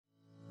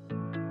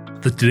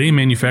The Today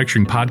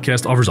Manufacturing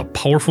podcast offers a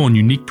powerful and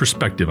unique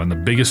perspective on the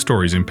biggest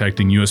stories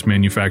impacting U.S.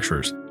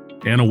 manufacturers.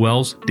 Anna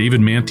Wells,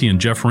 David Mantey,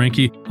 and Jeff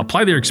Ranke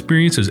apply their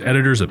experience as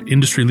editors of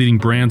industry-leading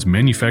brands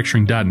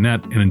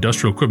Manufacturing.net and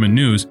Industrial Equipment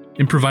News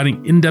in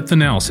providing in-depth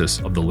analysis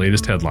of the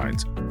latest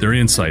headlines. Their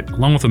insight,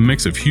 along with a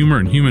mix of humor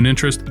and human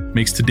interest,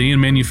 makes Today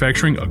in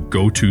Manufacturing a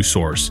go-to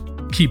source.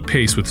 Keep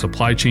pace with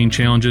supply chain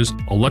challenges,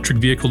 electric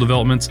vehicle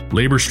developments,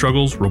 labor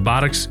struggles,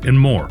 robotics, and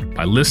more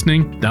by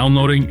listening,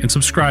 downloading, and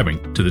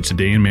subscribing to the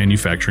Today in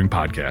Manufacturing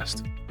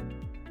podcast.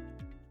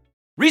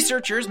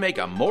 Researchers make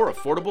a more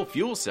affordable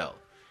fuel cell.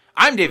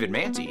 I'm David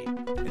Mantey,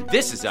 and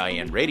this is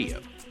IEN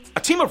Radio. A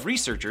team of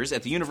researchers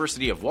at the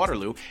University of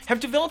Waterloo have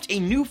developed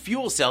a new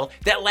fuel cell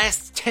that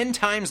lasts 10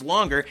 times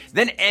longer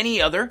than any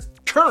other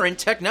current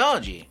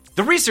technology.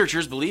 The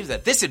researchers believe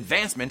that this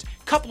advancement,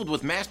 coupled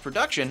with mass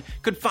production,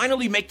 could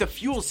finally make the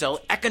fuel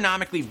cell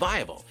economically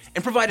viable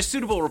and provide a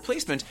suitable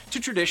replacement to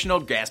traditional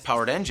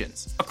gas-powered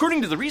engines.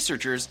 According to the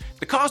researchers,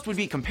 the cost would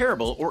be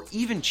comparable or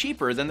even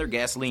cheaper than their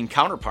gasoline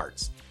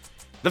counterparts.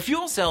 The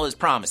fuel cell is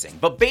promising,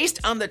 but based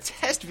on the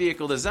test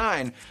vehicle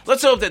design,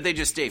 let's hope that they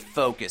just stay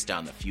focused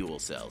on the fuel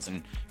cells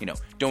and,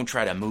 don't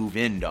try to move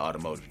into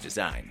automotive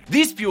design.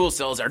 These fuel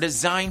cells are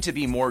designed to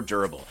be more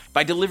durable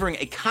by delivering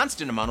a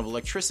constant amount of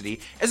electricity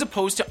as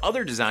opposed to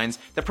other designs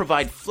that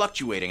provide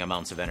fluctuating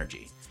amounts of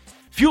energy.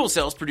 Fuel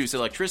cells produce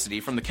electricity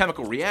from the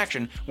chemical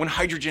reaction when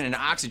hydrogen and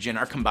oxygen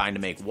are combined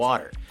to make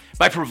water.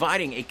 By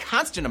providing a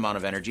constant amount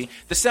of energy,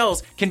 the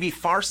cells can be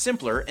far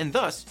simpler and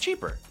thus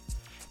cheaper.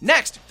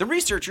 Next, the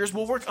researchers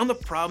will work on the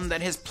problem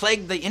that has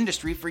plagued the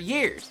industry for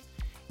years: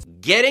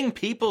 getting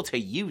people to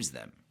use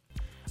them.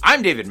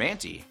 I'm David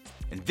Mantey,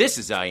 and this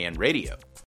is IEN Radio.